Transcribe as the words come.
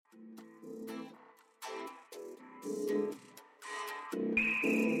This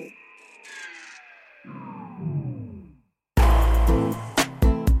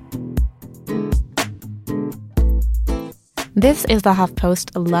is the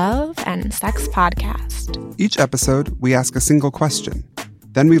HuffPost Love and Sex Podcast. Each episode, we ask a single question.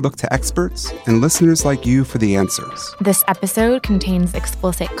 Then we look to experts and listeners like you for the answers. This episode contains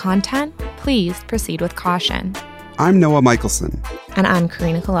explicit content. Please proceed with caution. I'm Noah Michelson. And I'm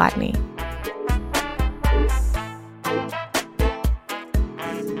Karina Kolodny.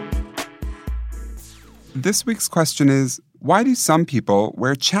 This week's question is, why do some people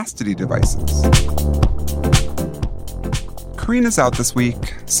wear chastity devices? Karina's out this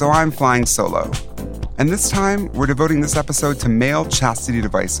week, so I'm flying solo. And this time, we're devoting this episode to male chastity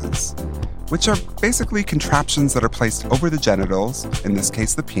devices, which are basically contraptions that are placed over the genitals, in this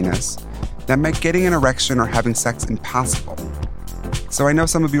case the penis, that make getting an erection or having sex impossible. So I know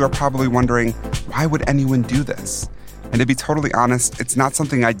some of you are probably wondering, why would anyone do this? And to be totally honest, it's not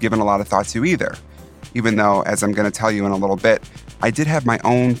something I'd given a lot of thought to either. Even though, as I'm going to tell you in a little bit, I did have my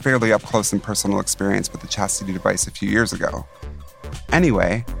own fairly up-close and personal experience with the chastity device a few years ago.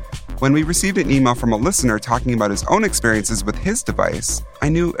 Anyway, when we received an email from a listener talking about his own experiences with his device, I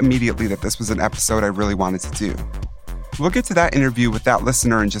knew immediately that this was an episode I really wanted to do. We'll get to that interview with that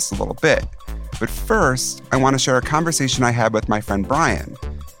listener in just a little bit. But first, I want to share a conversation I had with my friend Brian,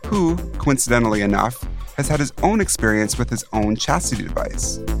 who, coincidentally enough, has had his own experience with his own chastity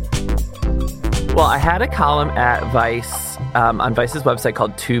device. Well, I had a column at Vice, on Vice's website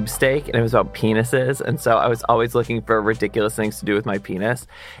called Tube Steak, and it was about penises. And so I was always looking for ridiculous things to do with my penis.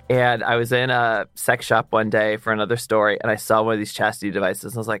 And I was in a sex shop one day for another story, and I saw one of these chastity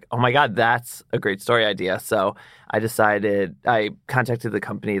devices. And I was like, oh my God, that's a great story idea. So I contacted the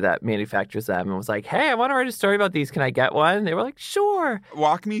company that manufactures them and was like, hey, I want to write a story about these. Can I get one? They were like, sure.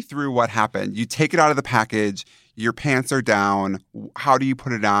 Walk me through what happened. You take it out of the package. Your pants are down. How do you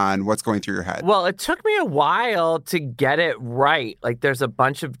put it on? What's going through your head? Well, it took me a while to get it right. Like, there's a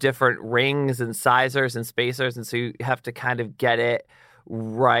bunch of different rings and sizers and spacers, and so you have to kind of get it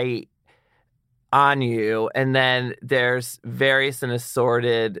right on you. And then there's various and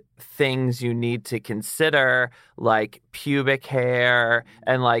assorted things you need to consider, like pubic hair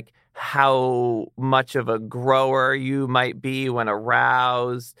and like how much of a grower you might be when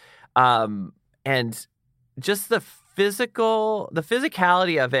aroused, and just the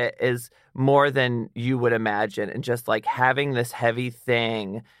physicality of it is more than you would imagine. And just like having this heavy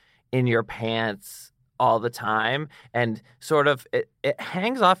thing in your pants all the time, and sort of it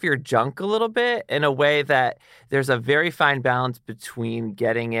hangs off your junk a little bit in a way that there's a very fine balance between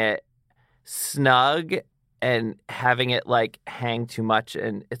getting it snug and having it like hang too much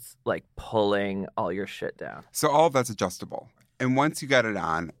and it's like pulling all your shit down. So all of that's adjustable. And once you got it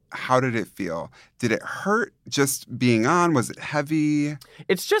on, how did it feel? Did it hurt just being on? Was it heavy?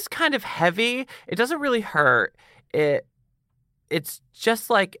 It's just kind of heavy. It doesn't really hurt. It's just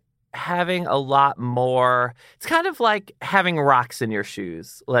like having a lot more. It's kind of like having rocks in your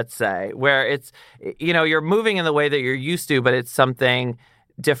shoes, let's say, where it's, you know, you're moving in the way that you're used to, but it's something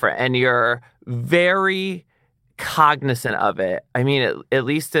different and you're very cognizant of it. I mean, at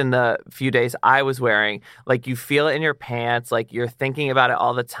least in the few days I was wearing, like you feel it in your pants, like you're thinking about it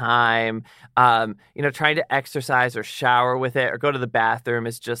all the time. You know, trying to exercise or shower with it or go to the bathroom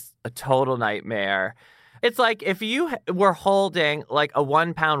is just a total nightmare. It's like if you were holding like a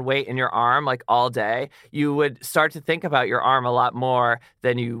 1 pound weight in your arm like all day, you would start to think about your arm a lot more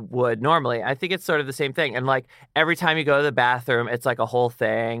than you would normally. I think it's sort of the same thing. And like every time you go to the bathroom, it's like a whole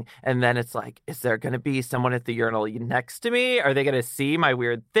thing. And then it's like, is there going to be someone at the urinal next to me? Are they going to see my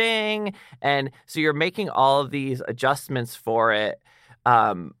weird thing? And so you're making all of these adjustments for it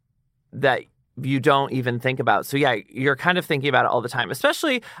that you don't even think about. So yeah, you're kind of thinking about it all the time,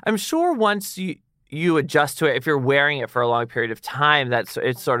 especially I'm sure once you adjust to it, if you're wearing it for a long period of time,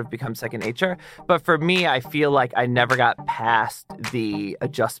 it sort of becomes second nature. But for me, I feel like I never got past the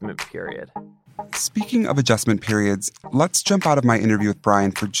adjustment period. Speaking of adjustment periods, let's jump out of my interview with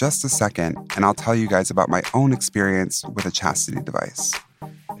Brian for just a second, and I'll tell you guys about my own experience with a chastity device.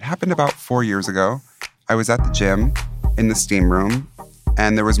 It happened about 4 years ago. I was at the gym in the steam room,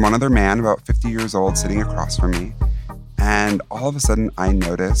 and there was one other man about 50 years old sitting across from me. And all of a sudden, I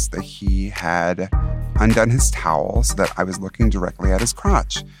noticed that he had undone his towel so that I was looking directly at his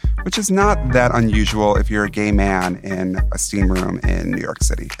crotch, which is not that unusual if you're a gay man in a steam room in New York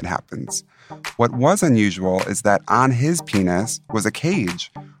City. It happens. What was unusual is that on his penis was a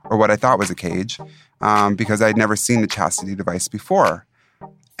cage, or what I thought was a cage, because I'd never seen the chastity device before.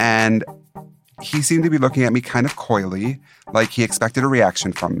 And he seemed to be looking at me kind of coyly, like he expected a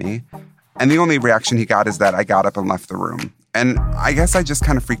reaction from me. And the only reaction he got is that I got up and left the room. And I guess I just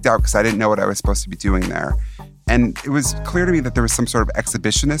kind of freaked out because I didn't know what I was supposed to be doing there. And it was clear to me that there was some sort of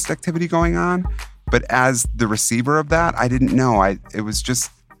exhibitionist activity going on. But as the receiver of that, I didn't know. I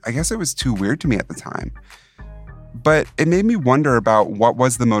guess it was too weird to me at the time. But it made me wonder about what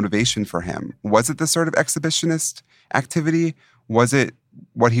was the motivation for him. Was it the sort of exhibitionist activity? Was it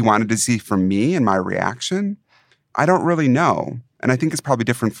what he wanted to see from me and my reaction? I don't really know. And I think it's probably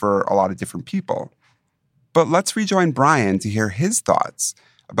different for a lot of different people. But let's rejoin Brian to hear his thoughts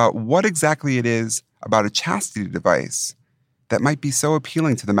about what exactly it is about a chastity device that might be so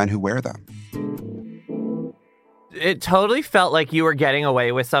appealing to the men who wear them. It totally felt like you were getting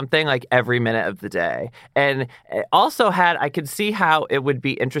away with something like every minute of the day. And it also I could see how it would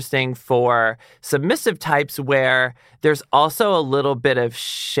be interesting for submissive types where there's also a little bit of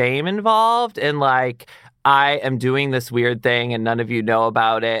shame involved and like, I am doing this weird thing and none of you know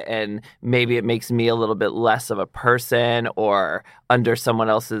about it. And maybe it makes me a little bit less of a person or under someone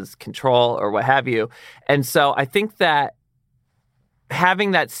else's control or what have you. And so I think that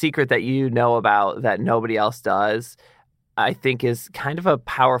having that secret that you know about that nobody else does, I think is kind of a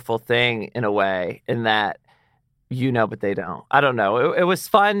powerful thing in a way in that you know, but they don't. I don't know. It was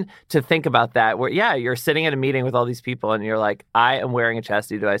fun to think about that where, yeah, you're sitting at a meeting with all these people and you're like, I am wearing a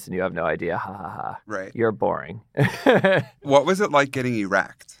chastity device and you have no idea. Ha ha ha. Right. You're boring. What was it like getting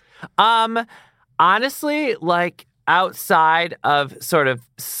erect? Honestly, like outside of sort of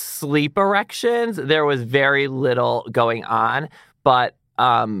sleep erections, there was very little going on, but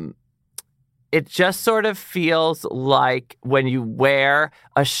it just sort of feels like when you wear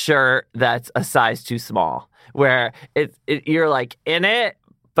a shirt that's a size too small, where you're like in it,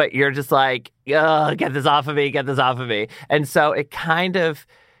 but you're just like, oh, get this off of me, get this off of me. And so it kind of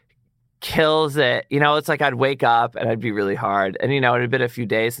kills it. You know, it's like I'd wake up and I'd be really hard. And, you know, it had been a few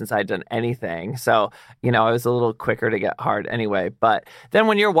days since I'd done anything. So, you know, I was a little quicker to get hard anyway. But then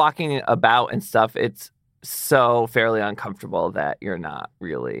when you're walking about and stuff, it's so fairly uncomfortable that you're not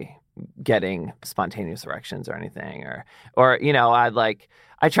really getting spontaneous erections or anything. Or you know,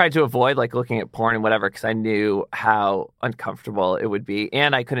 I tried to avoid like looking at porn and whatever because I knew how uncomfortable it would be.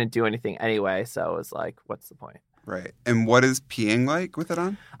 And I couldn't do anything anyway. So it was like, what's the point? Right. And what is peeing like with it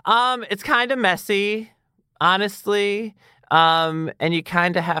on? It's kind of messy, honestly. And you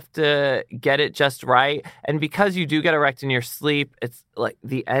kind of have to get it just right. And because you do get erect in your sleep, it's like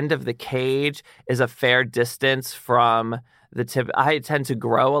the end of the cage is a fair distance from the tip. I tend to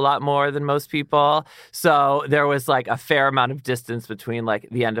grow a lot more than most people. So there was like a fair amount of distance between like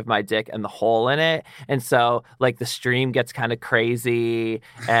the end of my dick and the hole in it. And so like the stream gets kind of crazy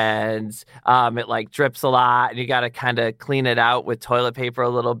and it like drips a lot and you got to kind of clean it out with toilet paper a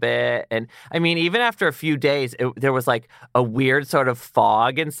little bit. And I mean, even after a few days, there was like a weird sort of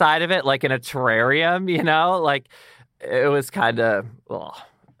fog inside of it, like in a terrarium, you know, like it was kind of,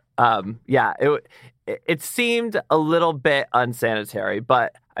 yeah, it seemed a little bit unsanitary,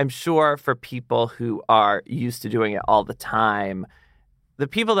 but I'm sure for people who are used to doing it all the time, the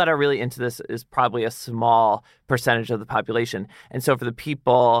people that are really into this is probably a small percentage of the population. And so for the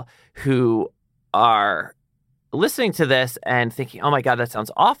people who are listening to this and thinking, oh my God, that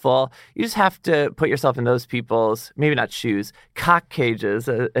sounds awful, you just have to put yourself in those people's, maybe not shoes, cock cages,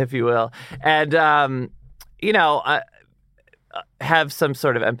 if you will. And, you know, have some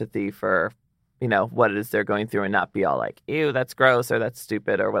sort of empathy for, you know, what it is they're going through and not be all like, ew, that's gross or that's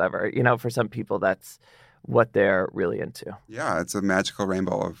stupid or whatever. You know, for some people, that's what they're really into. Yeah, it's a magical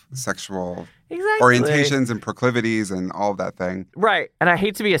rainbow of sexual orientations and proclivities and all of that thing. Right. And I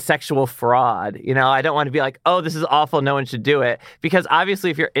hate to be a sexual fraud. You know, I don't want to be like, oh, this is awful, no one should do it. Because obviously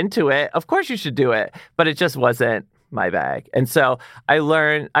if you're into it, of course you should do it. But it just wasn't my bag. And so I've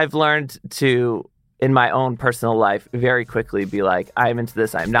learned to, in my own personal life, very quickly be like, I'm into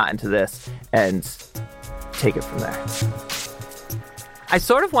this, I'm not into this, and take it from there. I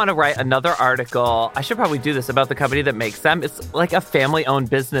sort of want to write another article. I should probably do this about the company that makes them. It's like a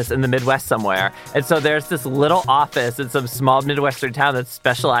family-owned business in the Midwest somewhere. And so there's this little office in some small Midwestern town that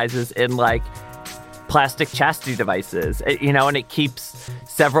specializes in like plastic chastity devices, you know, and it keeps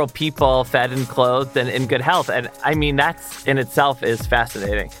several people fed and clothed and in good health. And I mean, that's in itself is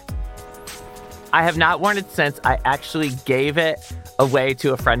fascinating. I have not worn it since. I actually gave it away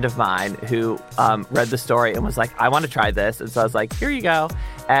to a friend of mine who read the story and was like, I want to try this. And so I was like, here you go.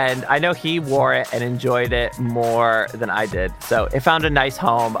 And I know he wore it and enjoyed it more than I did. So it found a nice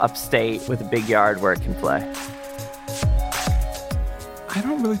home upstate with a big yard where it can play. I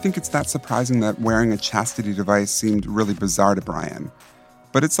don't really think it's that surprising that wearing a chastity device seemed really bizarre to Brian.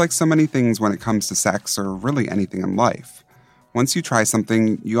 But it's like so many things when it comes to sex or really anything in life. Once you try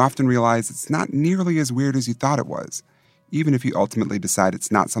something, you often realize it's not nearly as weird as you thought it was, even if you ultimately decide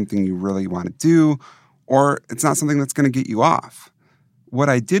it's not something you really want to do, or it's not something that's going to get you off. What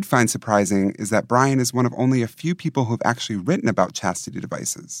I did find surprising is that Brian is one of only a few people who've actually written about chastity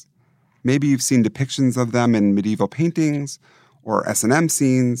devices. Maybe you've seen depictions of them in medieval paintings or S&M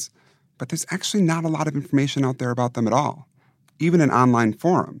scenes, but there's actually not a lot of information out there about them at all, even in online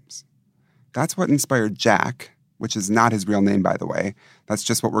forums. That's what inspired Jack, which is not his real name, by the way. That's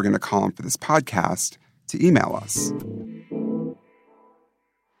just what we're going to call him for this podcast, to email us.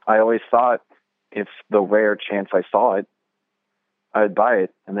 I always thought if the rare chance I saw it, I'd buy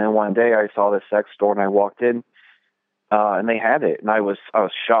it. And then one day I saw the sex store and I walked in and they had it. And I was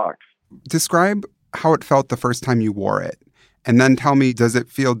shocked. Describe how it felt the first time you wore it. And then tell me, does it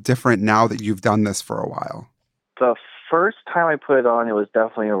feel different now that you've done this for a while? The first time I put it on, it was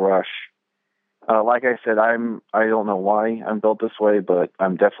definitely a rush. Like I said, I don't know why I'm built this way, but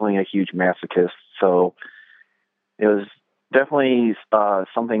I'm definitely a huge masochist. So it was definitely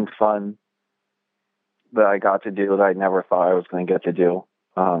something fun that I got to do that I never thought I was going to get to do.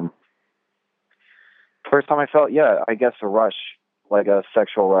 First time I felt, I guess a rush, like a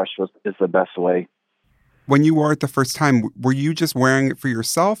sexual rush is the best way. When you wore it the first time, were you just wearing it for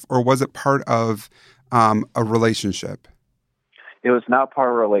yourself, or was it part of a relationship? It was not part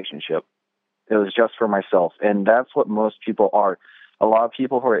of a relationship. It was just for myself. And that's what most people are. A lot of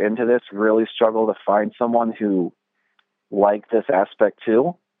people who are into this really struggle to find someone who like this aspect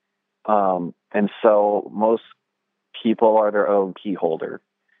too. And so most people are their own key holder.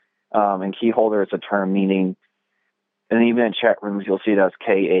 And key holder is a term meaning, and even in chat rooms, you'll see it as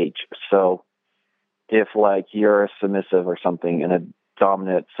KH. So if like you're submissive or something in a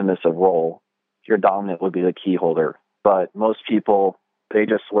dominant submissive role, your dominant would be the key holder. But most people, they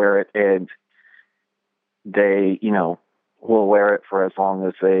just wear it and they, will wear it for as long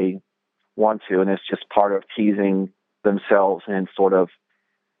as they want to. And it's just part of teasing themselves and sort of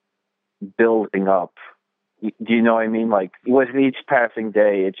building up. Do you know what I mean? Like with each passing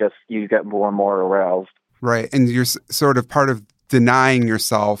day, you get more and more aroused. Right. And you're sort of part of denying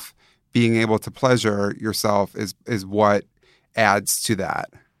yourself being able to pleasure yourself is what adds to that.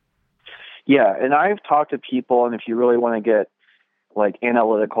 Yeah. And I've talked to people, and if you really want to get like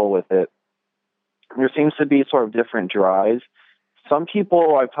analytical with it, there seems to be sort of different drives. Some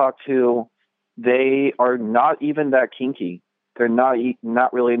people I've talked to, they are not even that kinky. They're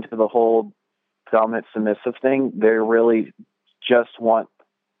not really into the whole dominant submissive thing. They really just want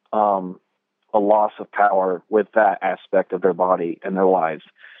a loss of power with that aspect of their body and their lives.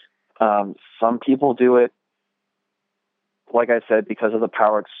 Some people do it, like I said, because of the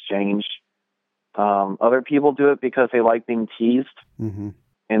power exchange. Other people do it because they like being teased,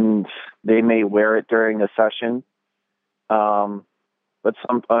 and they may wear it during a session. But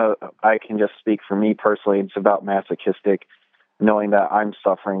I can just speak for me personally. It's about masochistic, knowing that I'm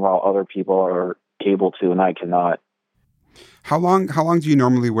suffering while other people are able to and I cannot. How long do you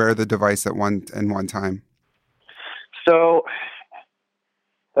normally wear the device at one time? So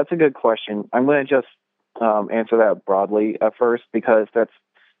that's a good question. I'm going to just answer that broadly at first, because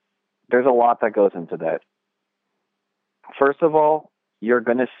there's a lot that goes into that. First of all, you're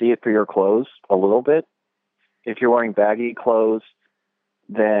going to see it through your clothes a little bit. If you're wearing baggy clothes,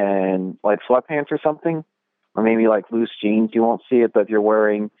 then like sweatpants or something, or maybe like loose jeans, you won't see it. But if you're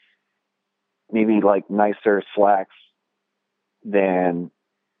wearing maybe like nicer slacks, then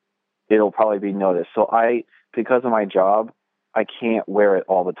it'll probably be noticed. So because of my job, I can't wear it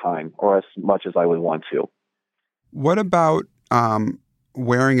all the time or as much as I would want to. What about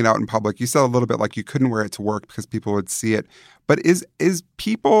wearing it out in public? You said a little bit like you couldn't wear it to work because people would see it. But is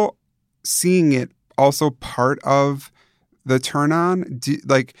people seeing it also part of the turn on?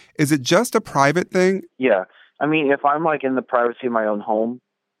 Is it just a private thing? Yeah. I mean, if I'm like in the privacy of my own home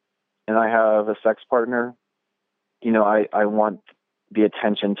and I have a sex partner, I want the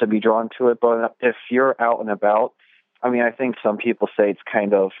attention to be drawn to it. But if you're out and about, I mean, I think some people say it's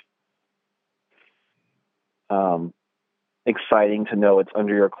kind of exciting to know it's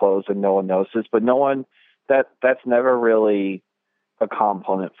under your clothes and no one notices. But that's never really a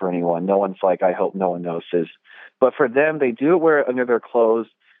component for anyone. No one's like, I hope no one notices. But for them, they do wear it under their clothes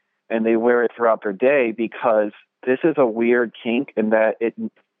and they wear it throughout their day, because this is a weird kink in that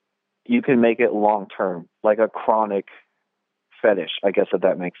you can make it long term, like a chronic fetish, I guess, if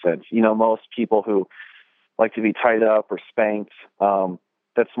that makes sense. Most people who like to be tied up or spanked,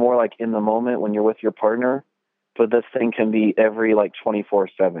 that's more like in the moment when you're with your partner. But this thing can be every like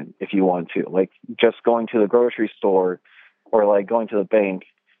 24/7 if you want to, like just going to the grocery store or like going to the bank.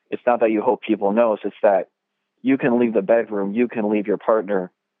 It's not that you hope people notice. It's that you can leave the bedroom, you can leave your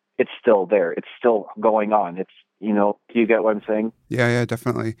partner. It's still there. It's still going on. It's, do you get what I'm saying? Yeah,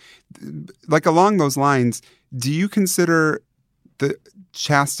 definitely. Like along those lines, do you consider the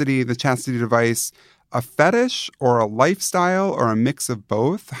chastity device a fetish or a lifestyle or a mix of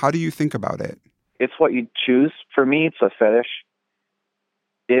both? How do you think about it? It's what you choose. For me, it's a fetish.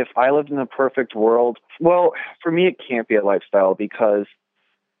 If I lived in a perfect world, well, for me, it can't be a lifestyle because,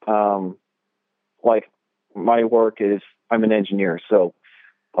 like, my work is, I'm an engineer, so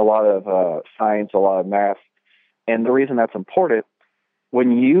a lot of science, a lot of math. And the reason that's important,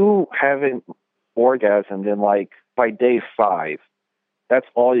 when you haven't orgasmed in, like, by day 5, that's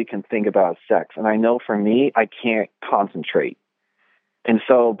all you can think about is sex. And I know for me, I can't concentrate. And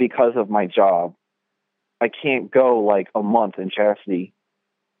so because of my job, I can't go, like, a month in chastity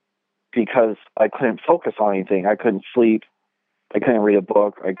because I couldn't focus on anything. I couldn't sleep. I couldn't read a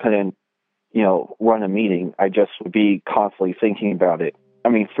book. I couldn't, run a meeting. I just would be constantly thinking about it.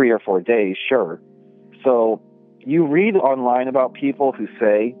 3 or 4 days, sure. So you read online about people who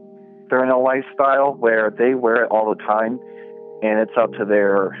say they're in a lifestyle where they wear it all the time, and it's up to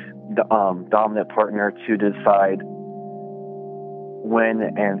their dominant partner to decide when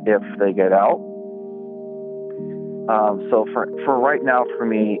and if they get out. So for right now, for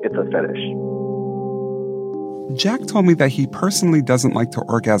me, it's a fetish. Jack told me that he personally doesn't like to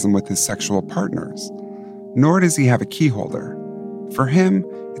orgasm with his sexual partners, nor does he have a key holder. For him,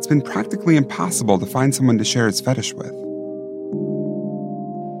 it's been practically impossible to find someone to share his fetish with.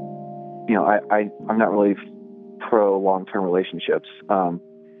 I'm not really pro long-term relationships,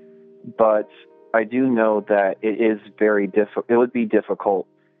 but I do know that it is very difficult. It would be difficult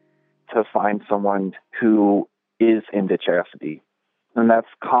to find someone who is into chastity. And that's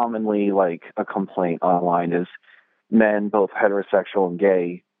commonly like a complaint online is men, both heterosexual and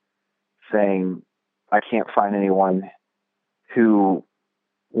gay, saying, I can't find anyone who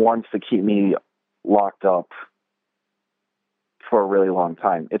wants to keep me locked up for a really long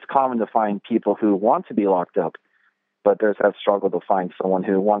time. It's common to find people who want to be locked up, but there's that struggle to find someone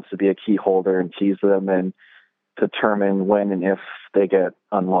who wants to be a key holder and tease them and determine when and if they get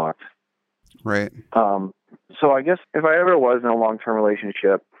unlocked. Right. So I guess if I ever was in a long-term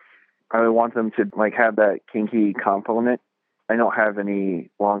relationship, I would want them to have that kinky component. I don't have any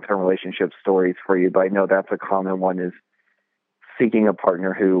long-term relationship stories for you, but I know that's a common one is seeking a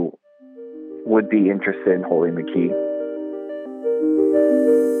partner who would be interested in holding the key.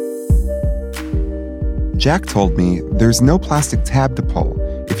 Jack told me there's no plastic tab to pull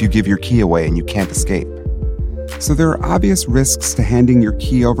if you give your key away and you can't escape. So there are obvious risks to handing your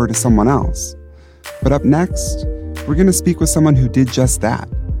key over to someone else. But up next, we're going to speak with someone who did just that.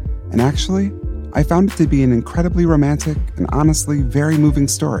 And actually, I found it to be an incredibly romantic and honestly very moving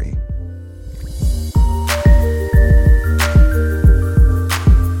story.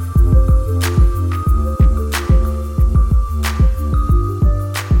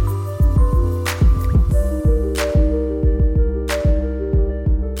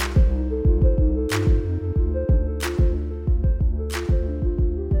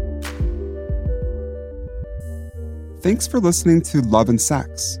 Thanks for listening to Love and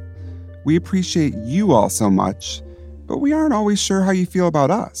Sex. We appreciate you all so much, but we aren't always sure how you feel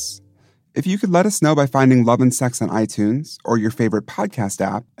about us. If you could let us know by finding Love and Sex on iTunes or your favorite podcast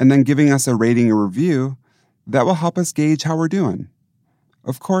app and then giving us a rating or review, that will help us gauge how we're doing.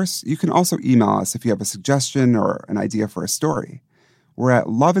 Of course, you can also email us if you have a suggestion or an idea for a story. We're at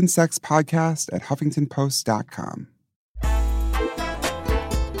loveandsexpodcast@huffingtonpost.com.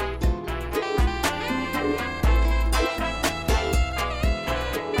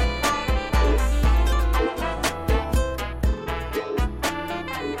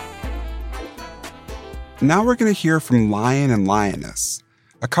 Now we're going to hear from Lion and Lioness,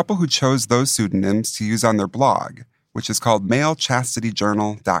 a couple who chose those pseudonyms to use on their blog, which is called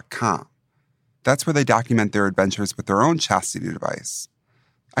MaleChastityJournal.com. That's where they document their adventures with their own chastity device.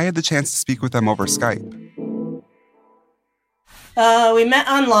 I had the chance to speak with them over Skype. We met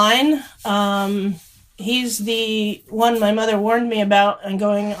online. He's the one my mother warned me about and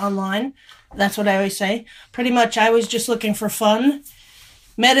going online. That's what I always say. Pretty much I was just looking for fun.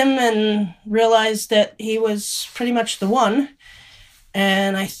 Met him and realized that he was pretty much the one.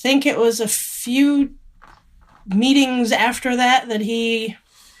 And I think it was a few meetings after that he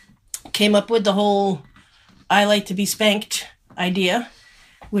came up with the whole I like to be spanked idea,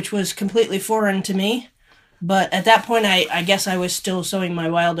 which was completely foreign to me. But at that point, I guess I was still sowing my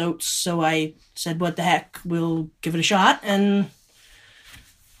wild oats, so I said, what the heck, we'll give it a shot, and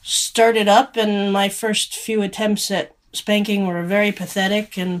started up, and my first few attempts at spanking were very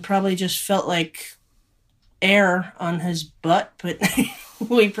pathetic and probably just felt like air on his butt, but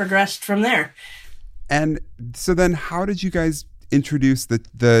we progressed from there. And so then how did you guys introduce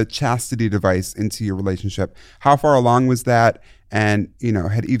the chastity device into your relationship? How far along was that? And,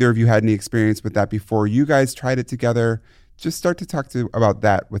 had either of you had any experience with that before you guys tried it together? Just start to talk about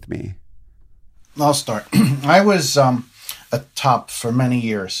that with me. I'll start. I was a top for many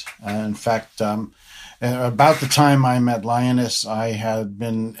years. In fact, about the time I met Lioness, I had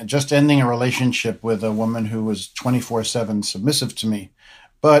been just ending a relationship with a woman who was 24/7 submissive to me.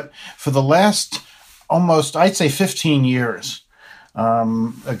 But for the last almost, I'd say 15 years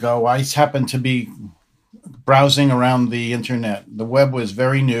ago, I happened to be browsing around the internet. The web was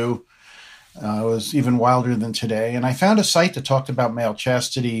very new. It was even wilder than today. And I found a site that talked about male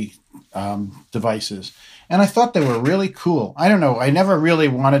chastity devices. And I thought they were really cool. I don't know. I never really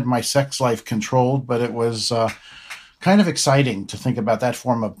wanted my sex life controlled, but it was kind of exciting to think about that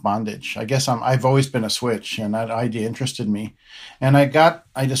form of bondage. I guess I've always been a switch, and that idea interested me. And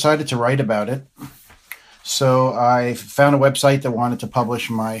I decided to write about it. So I found a website that wanted to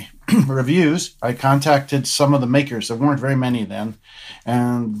publish my reviews. I contacted some of the makers. There weren't very many then,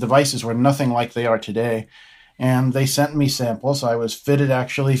 and devices were nothing like they are today. And they sent me samples. I was fitted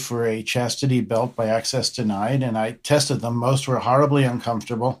actually for a chastity belt by Access Denied, and I tested them. Most were horribly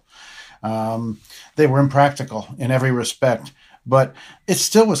uncomfortable. They were impractical in every respect, but it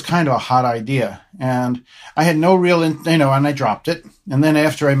still was kind of a hot idea. And I had no real, and I dropped it. And then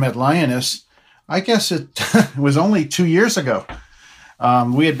after I met Lioness, I guess it was only 2 years ago.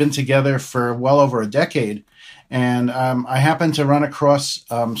 We had been together for well over a decade. And I happened to run across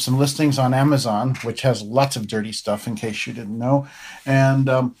some listings on Amazon, which has lots of dirty stuff, in case you didn't know.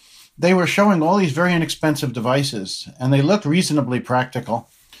 And they were showing all these very inexpensive devices, and they looked reasonably practical.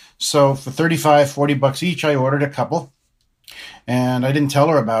 So for $35-40 each, I ordered a couple. And I didn't tell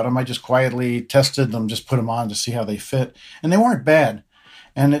her about them. I just quietly tested them, just put them on to see how they fit. And they weren't bad.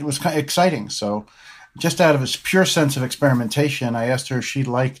 And it was kind of exciting. So just out of a pure sense of experimentation, I asked her if she'd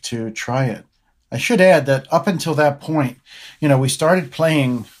like to try it. I should add that up until that point, we started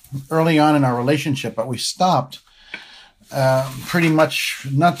playing early on in our relationship, but we stopped pretty much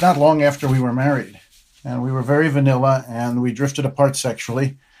not long after we were married. And we were very vanilla, and we drifted apart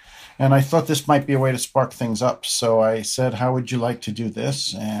sexually. And I thought this might be a way to spark things up. So I said, how would you like to do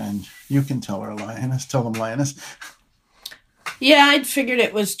this? And you can tell her, Lioness. Tell them, Lioness. Yeah, I'd figured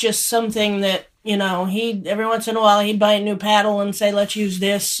it was just something that, he'd every once in a while he'd buy a new paddle and say, let's use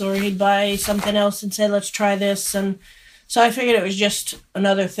this, or he'd buy something else and say, let's try this. And so I figured it was just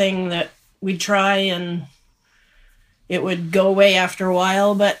another thing that we'd try and it would go away after a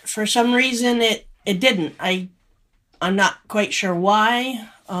while. But for some reason it didn't. I'm not quite sure why.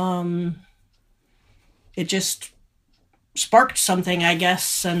 It just sparked something, I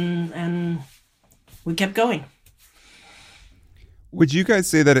guess, and we kept going. Would you guys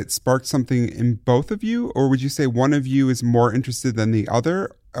say that it sparked something in both of you, or would you say one of you is more interested than the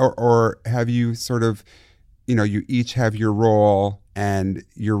other, or have you sort of, you each have your role and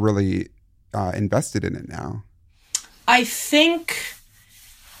you're really invested in it now? I think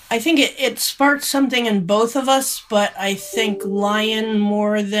it sparked something in both of us, but I think Lion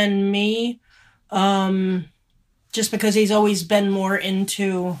more than me, just because he's always been more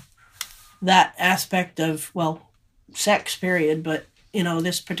into that aspect of, sex, period, but,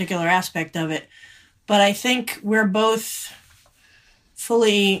 this particular aspect of it. But I think we're both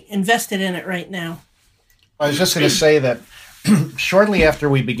fully invested in it right now. I was just going to say that shortly after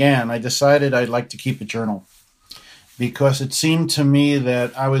we began, I decided I'd like to keep a journal because it seemed to me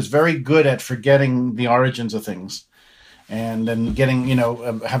that I was very good at forgetting the origins of things and then getting,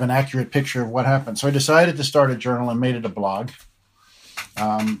 have an accurate picture of what happened. So I decided to start a journal and made it a blog.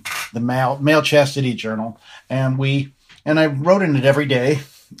 The male chastity journal, and I wrote in it every day.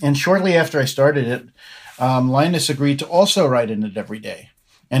 And shortly after I started it, Linus agreed to also write in it every day.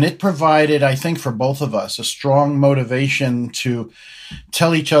 And it provided, I think, for both of us a strong motivation to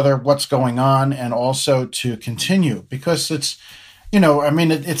tell each other what's going on and also to continue, because it's,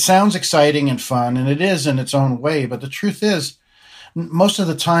 it sounds exciting and fun, and it is in its own way. But the truth is, most of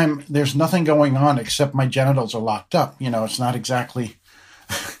the time, there's nothing going on except my genitals are locked up. It's not exactly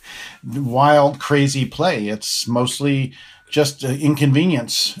wild, crazy play. It's mostly just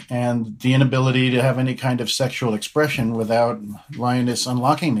inconvenience and the inability to have any kind of sexual expression without Lioness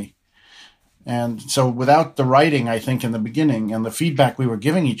unlocking me. And so without the writing, I think, in the beginning and the feedback we were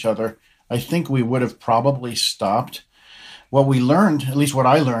giving each other, I think we would have probably stopped. What we learned, at least what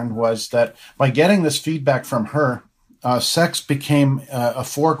I learned, was that by getting this feedback from her, sex became a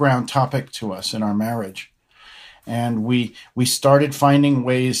foreground topic to us in our marriage. And we started finding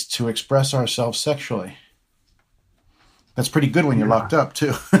ways to express ourselves sexually. That's pretty good when you're locked up,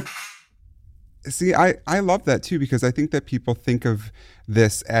 too. See, I love that too, because I think that people think of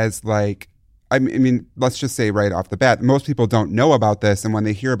this as like, I mean, let's just say right off the bat, most people don't know about this. And when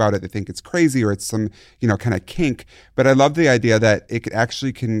they hear about it, they think it's crazy or it's some, kind of kink. But I love the idea that it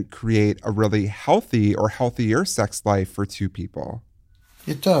actually can create a really healthy or healthier sex life for two people.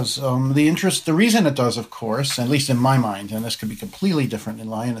 It does. The reason it does, of course, at least in my mind, and this could be completely different in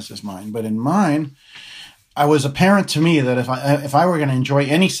Lioness's mind, but in mine, it was apparent to me that if I were going to enjoy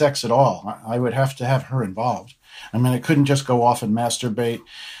any sex at all, I would have to have her involved. I mean, I couldn't just go off and masturbate.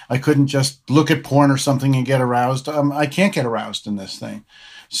 I couldn't just look at porn or something and get aroused. I can't get aroused in this thing.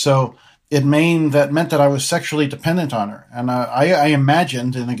 So it meant that I was sexually dependent on her. And I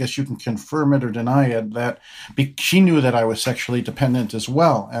imagined, and I guess you can confirm it or deny it, that she knew that I was sexually dependent as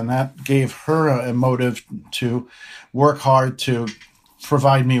well. And that gave her a motive to work hard to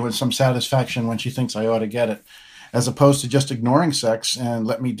provide me with some satisfaction when she thinks I ought to get it, as opposed to just ignoring sex and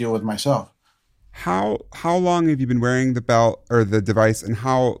let me deal with myself. How long have you been wearing the belt or the device, and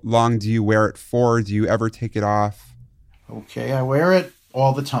how long do you wear it for? Do you ever take it off? Okay, I wear it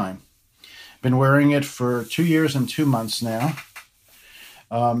all the time. Been wearing it for 2 years and 2 months now.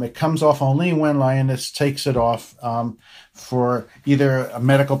 It comes off only when Lioness takes it off for either a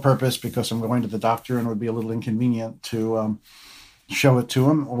medical purpose, because I'm going to the doctor and it would be a little inconvenient to show it to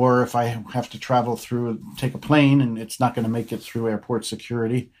him, or if I have to take a plane and it's not going to make it through airport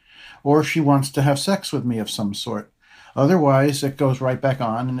security, or she wants to have sex with me of some sort. Otherwise, it goes right back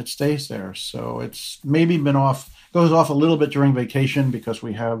on and it stays there. So it's maybe goes off a little bit during vacation because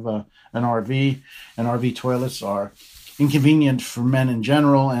we have an RV, and RV toilets are inconvenient for men in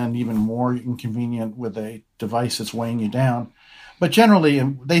general and even more inconvenient with a device that's weighing you down. But generally,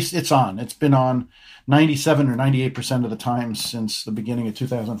 it's on. It's been on 97 or 98% of the time since the beginning of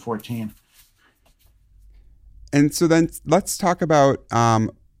 2014. And so then let's talk about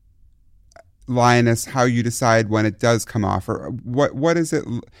Lioness, how you decide when it does come off, or what is it?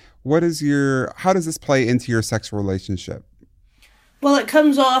 How does this play into your sexual relationship? Well, it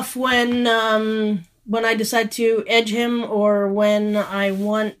comes off when I decide to edge him, or when I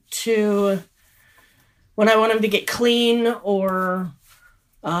want him to get clean, or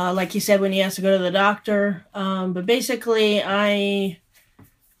like you said, when he has to go to the doctor. But basically, I've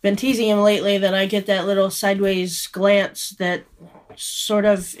been teasing him lately that I get that little sideways glance that sort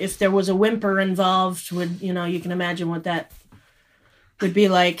of, if there was a whimper involved, you can imagine what that would be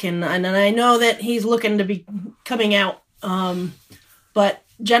like. And I know that he's looking to be coming out. But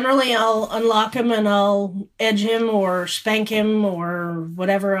generally I'll unlock him and I'll edge him or spank him or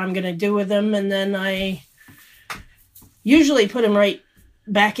whatever I'm going to do with him. And then I usually put him right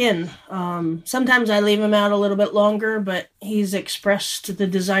back in. Sometimes I leave him out a little bit longer, but he's expressed the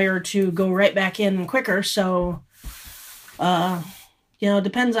desire to go right back in quicker. So, it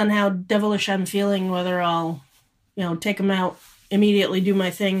depends on how devilish I'm feeling, whether I'll, take him out, immediately do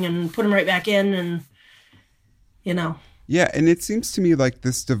my thing and put him right back in and, Yeah, and it seems to me like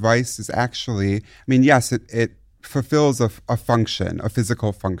this device is actually, yes, it fulfills a function, a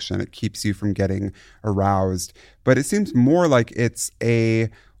physical function. It keeps you from getting aroused. But it seems more like it's a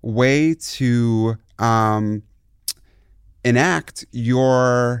way to enact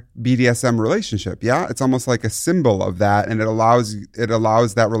your BDSM relationship. Yeah, it's almost like a symbol of that, and it allows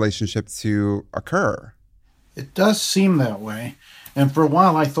that relationship to occur. It does seem that way. And for a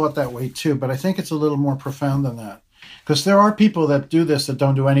while I thought that way too, but I think it's a little more profound than that. Because there are people that do this that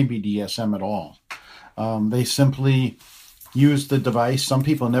don't do any BDSM at all. They simply use the device. Some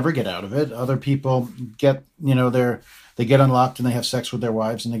people never get out of it. Other people get, they get unlocked and they have sex with their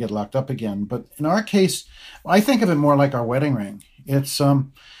wives and they get locked up again. But in our case, I think of it more like our wedding ring. It's a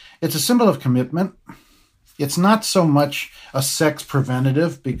symbol of commitment. It's not so much a sex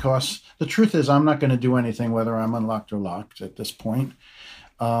preventative, because the truth is I'm not going to do anything whether I'm unlocked or locked at this point.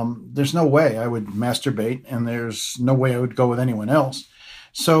 There's no way I would masturbate, and there's no way I would go with anyone else.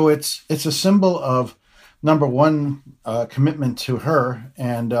 So it's a symbol of, number one, commitment to her,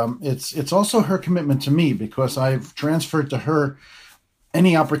 and it's also her commitment to me, because I've transferred to her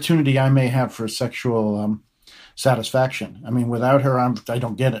any opportunity I may have for sexual satisfaction. Without her, I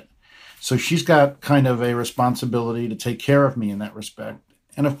don't get it. So she's got kind of a responsibility to take care of me in that respect.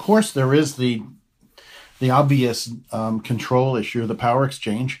 And of course, there is the obvious control issue, the power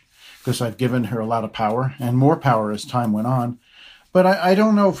exchange, because I've given her a lot of power and more power as time went on. But I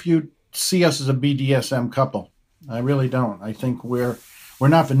don't know if you see us as a BDSM couple. I really don't. I think we're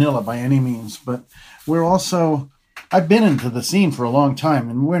not vanilla by any means, but we're also, I've been into the scene for a long time,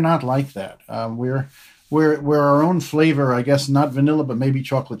 and we're not like that. We're our own flavor, I guess, not vanilla, but maybe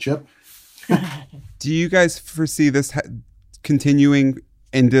chocolate chip. Do you guys foresee this continuing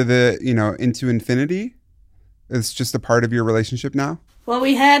into infinity? It's just a part of your relationship now? Well,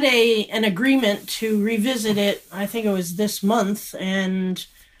 we had an agreement to revisit it, I think it was this month, and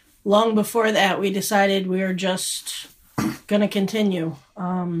long before that we decided we were just going to continue.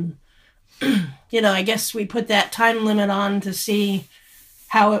 I guess we put that time limit on to see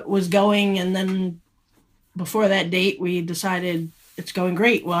how it was going, and then before that date we decided it's going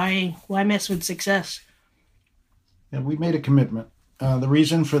great. Why mess with success? Yeah, we made a commitment. The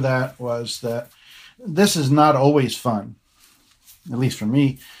reason for that was that this is not always fun, at least for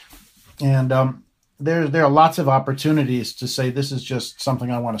me. And there are lots of opportunities to say this is just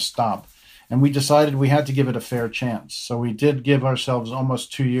something I want to stop. And we decided we had to give it a fair chance. So we did give ourselves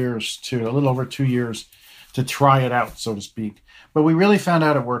almost a little over 2 years to try it out, so to speak. But we really found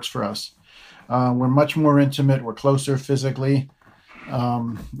out it works for us. We're much more intimate. We're closer physically.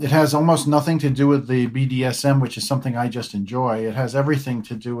 It has almost nothing to do with the BDSM, which is something I just enjoy. It has everything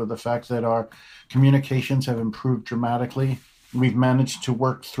to do with the fact that our communications have improved dramatically. We've managed to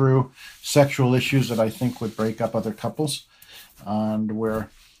work through sexual issues that I think would break up other couples.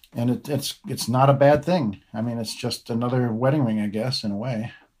 It's not a bad thing. I mean, it's just another wedding ring, I guess, in a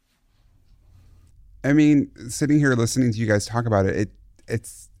way. I mean, sitting here listening to you guys talk about it, it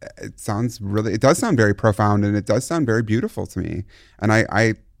does sound very profound, and it does sound very beautiful to me. And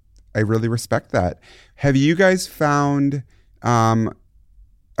I really respect that. Have you guys found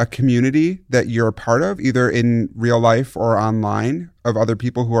a community that you're a part of, either in real life or online, of other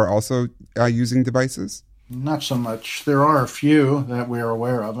people who are also using devices? Not so much. There are a few that we're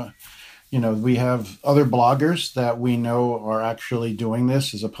aware of. We have other bloggers that we know are actually doing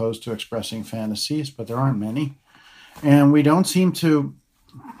this as opposed to expressing fantasies, but there aren't many. And we don't seem to...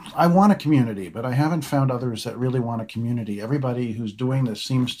 I want a community, but I haven't found others that really want a community. Everybody who's doing this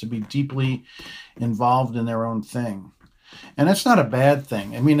seems to be deeply involved in their own thing. And that's not a bad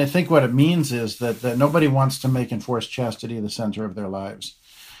thing. I mean, I think what it means is that nobody wants to make enforced chastity the center of their lives.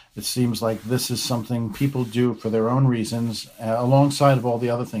 It seems like this is something people do for their own reasons, alongside of all the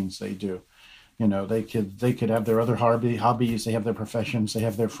other things they do. They could have their other hobbies, they have their professions, they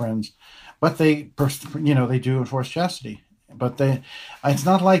have their friends, but they do enforced chastity. But it's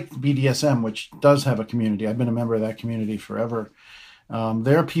not like BDSM, which does have a community. I've been a member of that community forever.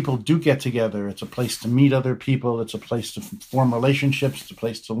 There, people do get together. It's a place to meet other people. It's a place to form relationships. It's a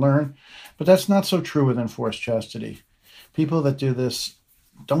place to learn. But that's not so true with enforced chastity. People that do this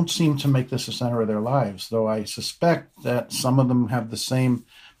don't seem to make this the center of their lives, though I suspect that some of them have the same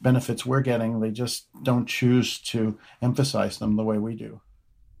benefits we're getting. They just don't choose to emphasize them the way we do.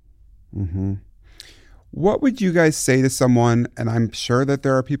 Mm-hmm. What would you guys say to someone, and I'm sure that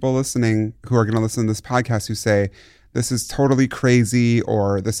there are people listening who are going to listen to this podcast who say, this is totally crazy,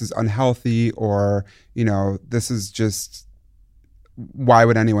 or this is unhealthy, or, this is just, why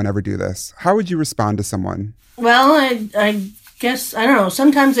would anyone ever do this? How would you respond to someone? Well, I guess, I don't know.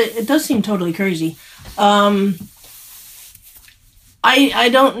 Sometimes it does seem totally crazy. I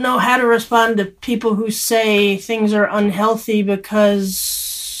don't know how to respond to people who say things are unhealthy because,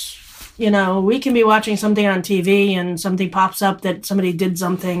 we can be watching something on TV and something pops up that somebody did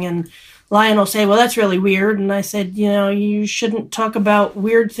something, and Lion will say, well, that's really weird. And I said, you shouldn't talk about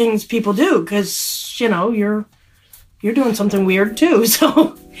weird things people do because, you're doing something weird too.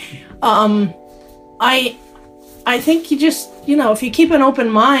 So I think you just, if you keep an open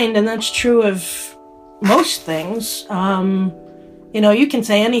mind, and that's true of most things, you can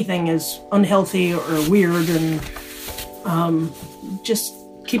say anything is unhealthy or weird, and just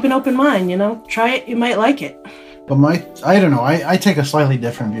keep an open mind, try it, you might like it. But I don't know, I take a slightly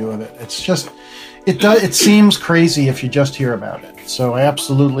different view of it. It's just, it seems crazy if you just hear about it. So I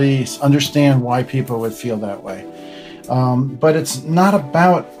absolutely understand why people would feel that way. But it's not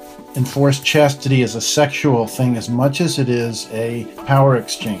about enforced chastity as a sexual thing as much as it is a power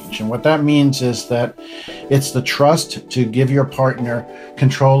exchange. And what that means is that it's the trust to give your partner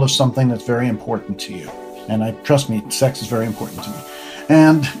control of something that's very important to you. And trust me, sex is very important to me.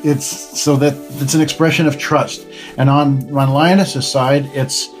 And it's an expression of trust. And on Lioness's side,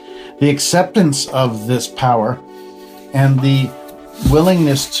 it's the acceptance of this power and the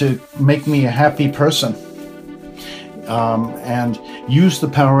willingness to make me a happy person, and use the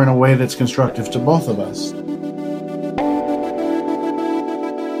power in a way that's constructive to both of us.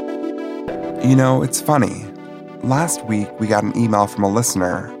 It's funny. Last week, we got an email from a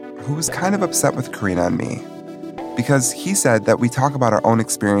listener who was kind of upset with Karina and me, because he said that we talk about our own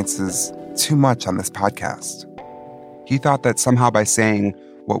experiences too much on this podcast. He thought that somehow by saying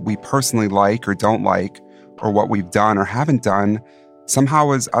what we personally like or don't like, or what we've done or haven't done,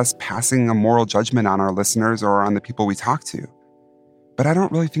 somehow as us passing a moral judgment on our listeners or on the people we talk to. But I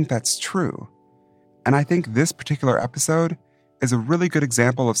don't really think that's true. And I think this particular episode is a really good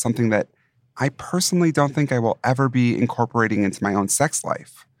example of something that I personally don't think I will ever be incorporating into my own sex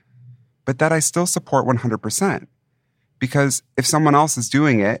life, but that I still support 100%. Because if someone else is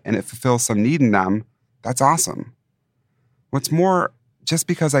doing it and it fulfills some need in them, that's awesome. What's more, just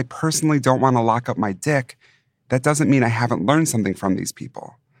because I personally don't want to lock up my dick, that doesn't mean I haven't learned something from these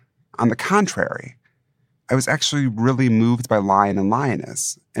people. On the contrary, I was actually really moved by Lion and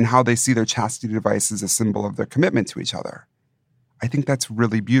Lioness and how they see their chastity device as a symbol of their commitment to each other. I think that's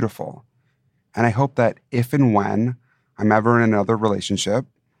really beautiful. And I hope that if and when I'm ever in another relationship,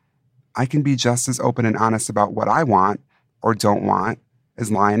 I can be just as open and honest about what I want or don't want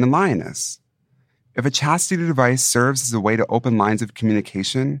as Lion and Lioness. If a chastity device serves as a way to open lines of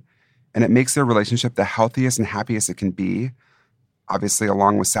communication and it makes their relationship the healthiest and happiest it can be, obviously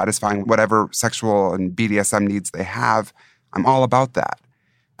along with satisfying whatever sexual and BDSM needs they have, I'm all about that.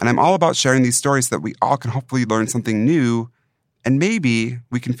 And I'm all about sharing these stories so that we all can hopefully learn something new, and maybe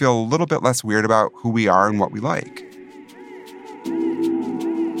we can feel a little bit less weird about who we are and what we like.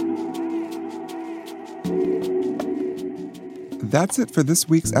 That's it for this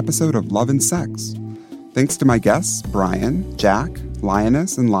week's episode of Love and Sex. Thanks to my guests, Brian, Jack,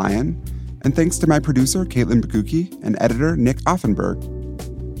 Lioness, and Lion, and thanks to my producer, Caitlin Bakuki, and editor, Nick Offenberg.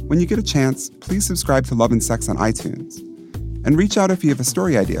 When you get a chance, please subscribe to Love and Sex on iTunes. And reach out if you have a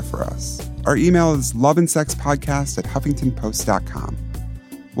story idea for us. Our email is loveandsexpodcast@huffingtonpost.com.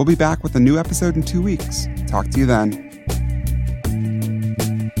 We'll be back with a new episode in 2 weeks. Talk to you then.